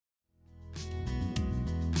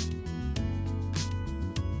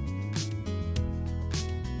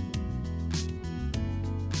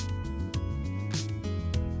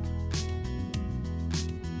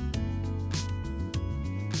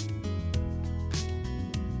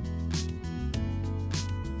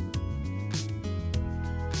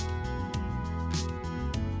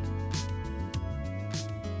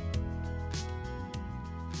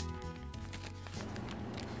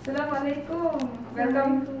Assalamualaikum!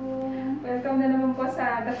 Welcome na naman po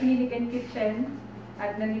sa The Clinic and Kitchen.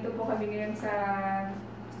 At nandito po kami ngayon sa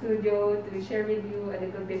studio to share with you a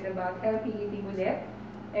little bit about healthy eating ulit.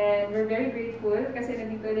 And we're very grateful kasi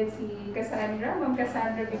nandito ulit si Cassandra, Ma'am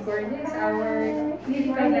Cassandra Bigornia is our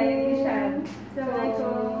clinical dietitian. So,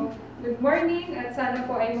 good morning at sana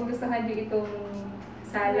po ay magustuhan niyo itong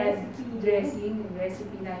salad dressing, yung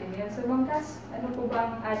recipe natin ngayon. So, Ma'am Cass, ano po ba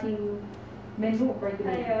ang ating menu for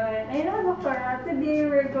today? Ayun, Doctor. Today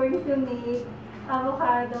we're going to make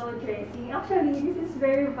avocado dressing. Actually, this is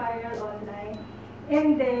very viral online.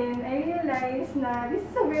 And then, I realized na this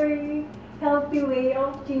is a very healthy way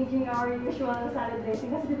of changing our usual salad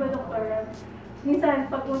dressing. Kasi diba, Doctor,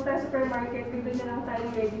 minsan pagpunta sa supermarket, bibili na lang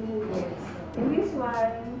tayong ready-made. Yes. And this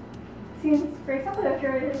one, since, for example, if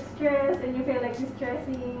you're stressed and you feel like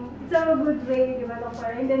distressing, it's a good way, di ba,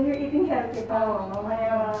 Doctor? And then you're eating healthy pa.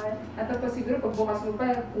 Ayun. At tapos siguro pagbukas mo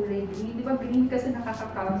pa, kulay green. Di ba green kasi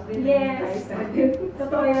nakaka-count din? Yes.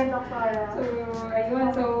 Totoo yan, Doctor. So, ayun.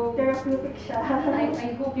 So, therapeutic siya.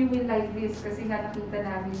 I hope you will like this kasi nga nakita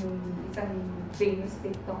namin yung isang famous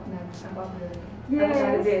TikTok na about the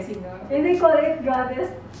avocado dressing, no? And they call it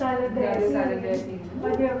goddess salad dressing. Goddess salad dressing. O,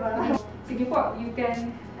 diba? Sige po, you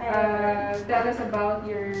can tell us about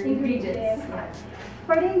your ingredients.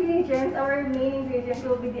 For the ingredients, our main ingredient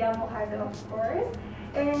will be the avocado, of course.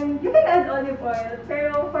 And you can add olive oil,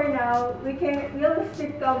 pero for now, we'll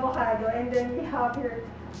stick to avocado. And then we have your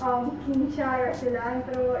kinchay or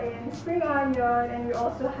cilantro and spring onion. And we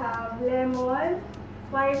also have lemon,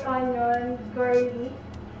 white onion, garlic,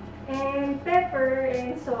 and pepper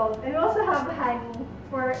and salt. And we also have honey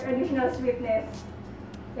for additional sweetness.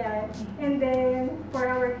 Yeah. And then, for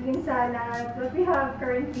our green salad, what we have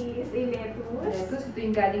currently is a lettuce. Lettuce, ito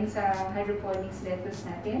yung galing sa hydroponics lettuce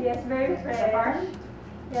natin. Yes, very fresh. Sa farm.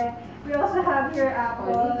 Yeah. We also have here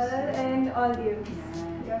apple and olives.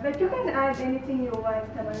 Yeah. But you can add anything you want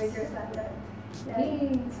with your salad. Yeah.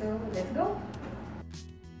 Okay, so let's go.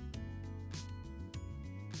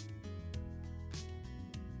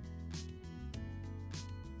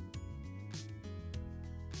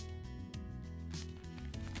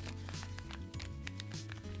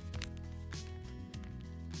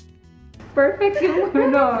 Perfect yung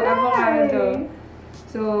avocado.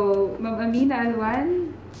 So, Ma'am Amina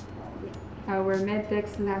Alwan, our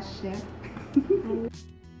medtech/chef.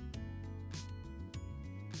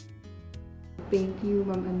 Thank you,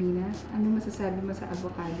 Ma'am Amina. Ano masasabi mo sa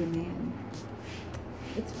avocado na yan?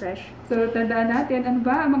 It's fresh. So, tandaan natin, ano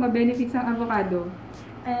ba ang mga benefits ng avocado?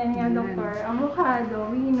 Ayan nga, Doctor. Avocado,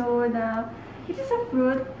 we know na it is a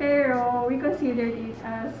fruit, pero we consider it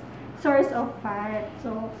as source of fat.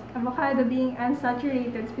 So, avocado being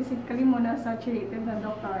unsaturated, specifically monounsaturated na,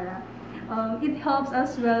 Doctora, it helps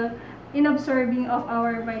as well in absorbing of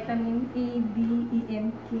our vitamin A, D, E, and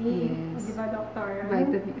K. Yes. Diba, Doctora?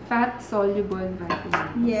 Fat-soluble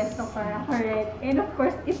vitamins. Yes, Doctora. Correct. And of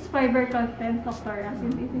course, its fiber content, Doctora,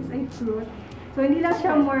 since it is a fruit. So, hindi lang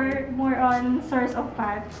siya more on source of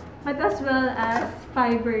fat, but as well as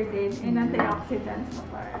fiber din and antioxidants,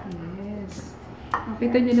 Doctora. Yes.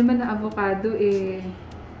 Kita nyo naman na avocado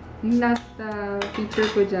yung last feature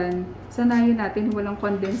ko dyan, sanayin natin walang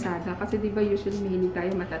kondensada kasi di ba usually mahilig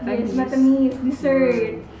tayo matatamis. Yes, matamis,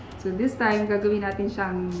 dessert. So this time, gagawin natin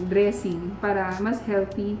siyang dressing para mas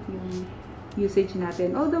healthy yung usage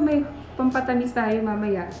natin. Although may pampatamis tayo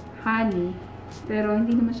mamaya, honey, pero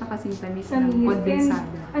hindi naman siya kasing tamis ng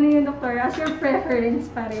kondensada. And, ano yun, Doctor? As your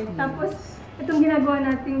preference pa rin. Yes. Tapos, itong ginagawa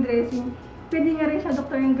nating dressing, pwede nga rin siya,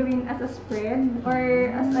 Doctor, yung gawin as a spread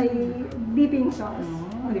or as a dipping sauce.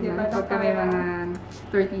 Diba? Pagka may mga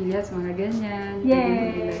tortillas, mga ganyan,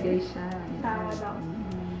 yes, ilagay siya. Tama, Doc.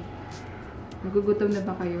 Nagugutom na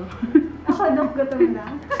ba kayo? Ako, Doc, gutom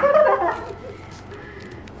na.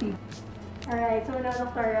 Alright, so now,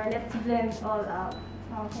 Doctor, let's blend all out.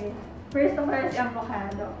 Okay. First, Doctor, is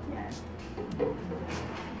avocado. Yan.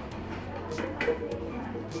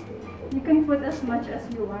 You can put as much as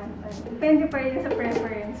you want. Depende pa rin sa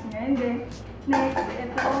preference niya. And then, next,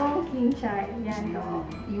 itong kinchay. Yan, to.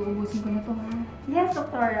 Iuubusin ko na to, ha? Yes,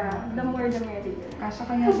 Doctora. The more the merrier. Kasha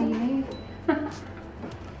kaya rin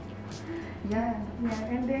Yan. Yan.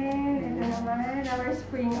 And then, ito naman, our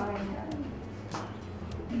spring onion.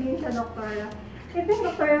 Hindi siya, Doctora. I think,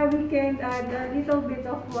 Doctora, we can add a little bit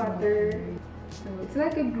of water. So, it's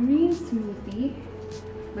like a green smoothie.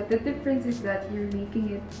 But the difference is that you're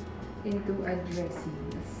making it into a dressing,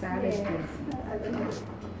 a salad dressing.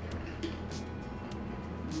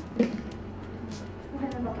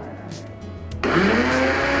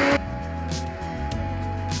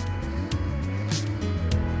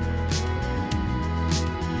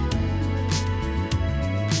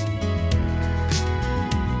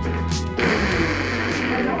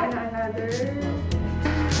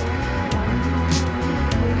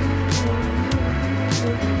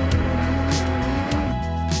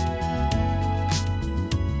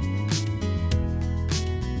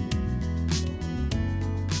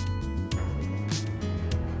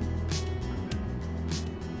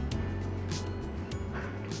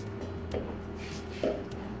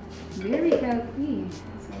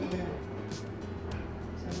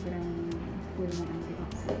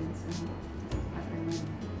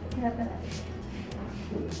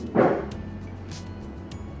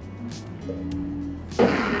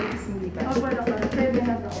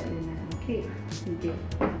 Okay, sige.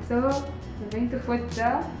 So, we're going to put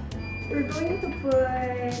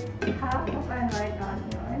half of an white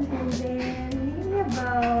onion and then maybe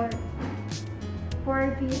about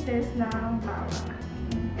 4 pieces ng bawang.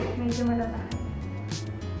 Medyo malalaki.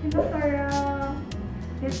 And para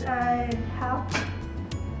let's add half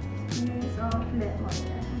piece of lemon.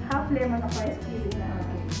 Half lemon ako is pili na.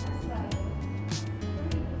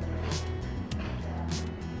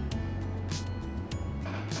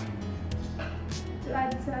 To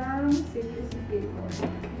add some citrusy flavor.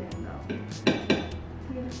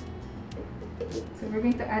 So we're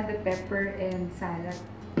going to add the pepper and salad,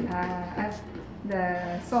 at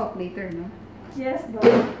the salt later, no? Yes, Doc.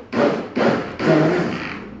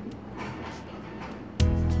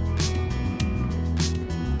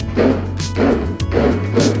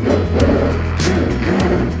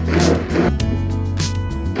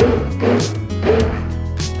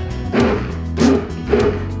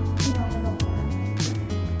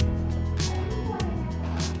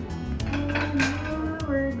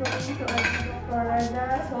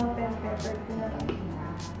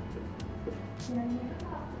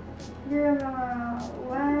 Here mga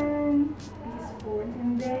 1 teaspoon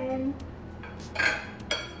and then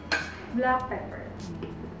black pepper.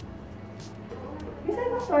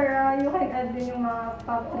 Minsan you can add din yung mga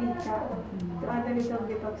paprika to add a little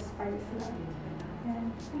bit of spice lang.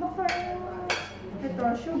 And ito,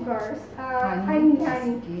 sugars, honey.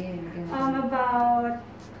 About,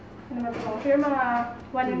 ano ba ito? Here mga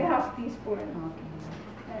 1.5 teaspoon.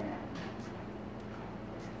 Ayan.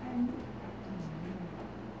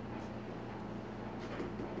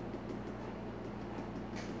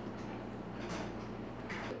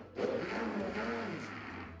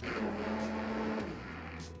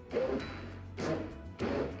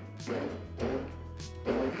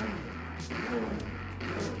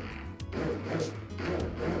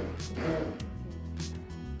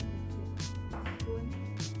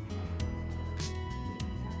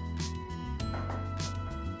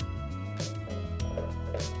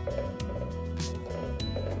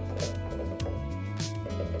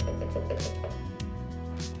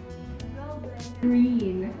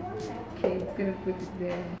 Green. Okay, it's gonna put it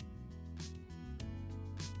there.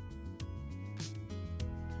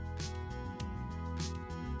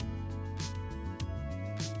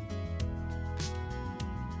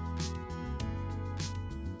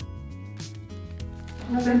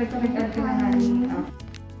 So, nag-add ko na honey.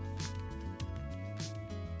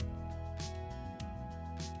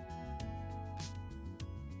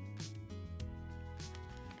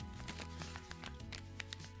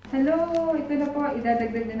 Hello! Ito na po,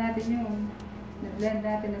 idadagdag na natin yung na-blend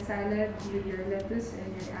natin na salad with your lettuce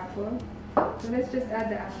and your apple. So let's just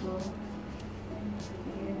add the apple.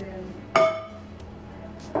 And then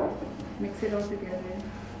mix it all together.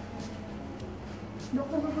 Dok,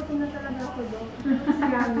 nabubuto na talaga ako, Dok.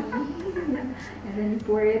 And then you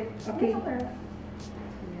pour it. Okay.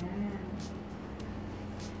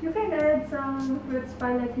 You can add some fruits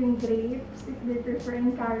pa like yung grapes if they prefer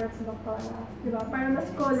and carrots bakala. Diba? Para mas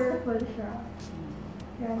colorful siya.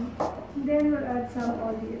 Yan. Then we'll add some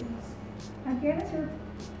olives. Again, it's your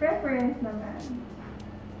preference naman.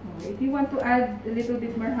 Okay. If you want to add a little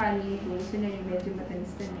bit more honey, kung gusto nyo yung medyo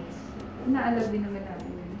matanis-tanis, na-allow din naman natin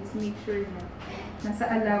yun. Just make sure na nasa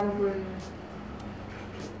allowable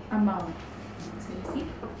amount. So, you see?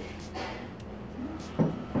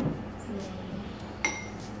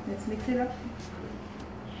 Let's mix it up.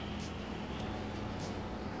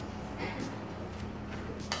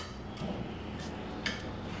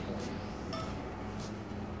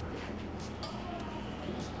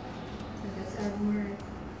 So let's add more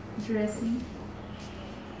dressing.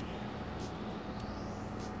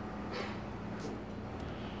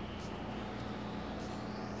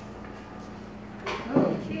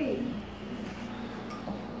 Okay.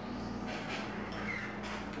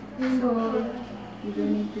 So you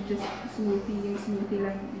don't need to just smoothie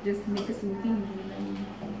lang. You just make a smoothie.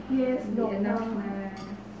 Yes, hindi enough na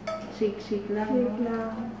shake lang. Shake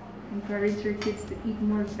lang. Encourage your kids to eat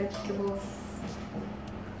more vegetables.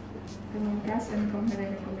 Come on, Cass, ano kong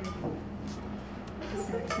nare-recommend mo?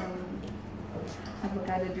 Aside from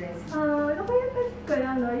avocado dressing. Nakuyapas ko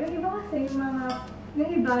lang, no? Yung iba kasi,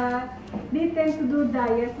 yung iba, they tend to do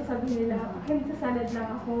diet, sasabihin nila, kahit sa salad lang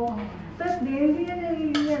ako. But then, hindi na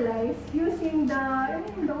nare-realize, using the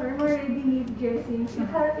more ready-made dressings,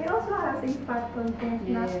 it also has a fat content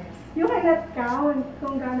na you cannot count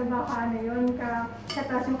kung gaano ba yun,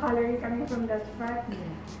 kataas yung calorie coming from that fat.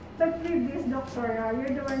 But with this, Doctora,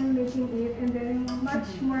 you're the one making it and then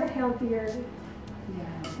much more healthier.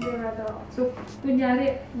 Yeah. Diba to? So,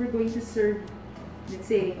 kunyari, we're going to serve, let's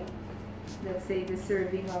say the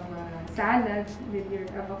serving of salad with your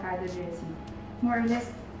avocado dressing. More or less,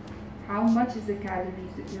 how much is the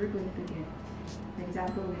calories that you're going to get? For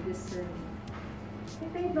example, with this serving. I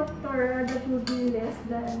think, Doctora, that would be less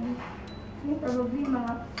than probably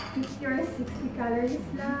mga 50 or 60 calories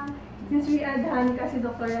lang. Since we add honey kasi,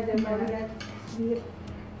 Doctora, diba, we add sweet.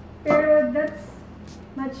 Pero that's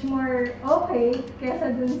much more okay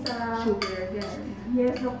kaysa dun sa Sugar, yeah.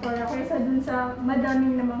 yes, Doctora, kaysa dun sa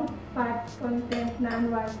madaming namang fat content na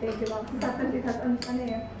unwanted, diba? Kasi sometimes it has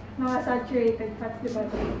mga saturated fats, diba?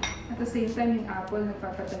 At the same time, yung apple,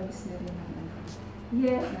 nagpapatamis na rin ng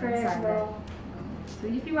Yes, ng correct, salad. bro. So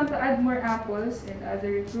if you want to add more apples and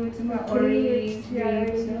other fruits, mga Grapes, orange, yeah,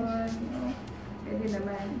 grapes, yun. pwede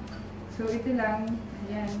naman. So ito lang,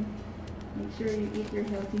 ayan. Make sure you eat your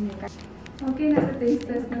healthy meal. Okay, nasa taste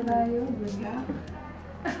test na tayo. Good luck.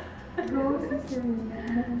 Go, sister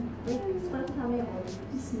Mina. Wait, parang kasama yung oil.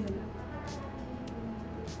 Bismillah.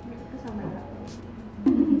 Kasama na.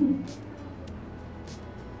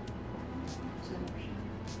 Sarap siya.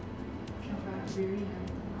 Tsaka very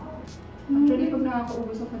healthy. Actually, pag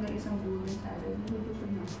nakakaubos ako ng isang buong salad,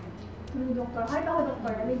 nabubusog na ako. True, Doctor. Kahit ako,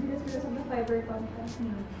 Doctor, maybe that's because of the fiber content.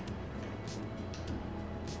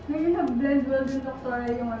 Ngayon, nag-blend well din, Doctor,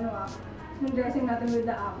 yung yung dressing natin with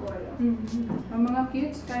the apple. Ang mga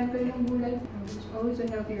kids, kain kayo ng gulay. It's always a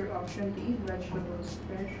healthier option to eat vegetables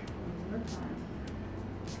fresh from your farm.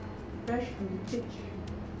 Fresh from the kitchen.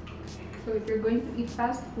 So if you're going to eat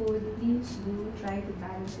fast food, please do try to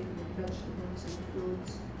balance it with vegetables and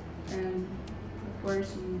fruits. And of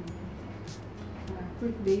course,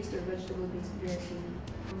 fruit-based or vegetable-based dressing.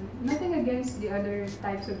 Nothing against the other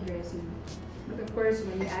types of dressing. But of course,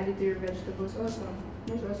 when you add it to your vegetables also,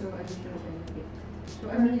 there's also additional benefit. So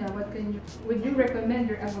Amina, would you recommend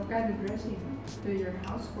your avocado dressing to your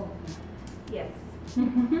household? Yes.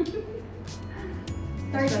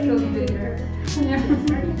 Especially with your...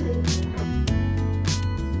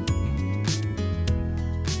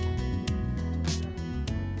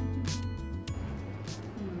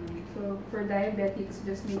 So for diabetics,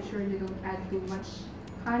 just make sure you don't add too much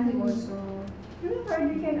honey also. Or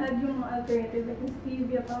you can add yung alternative like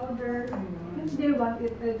stevia powder. If they want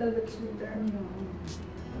it a little bit sweeter.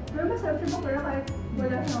 Pero masarap siya bakura kahit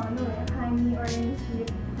wala siyang honey or any sweet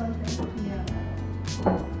content. Yeah.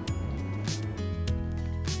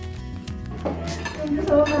 Thank you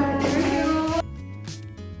so much.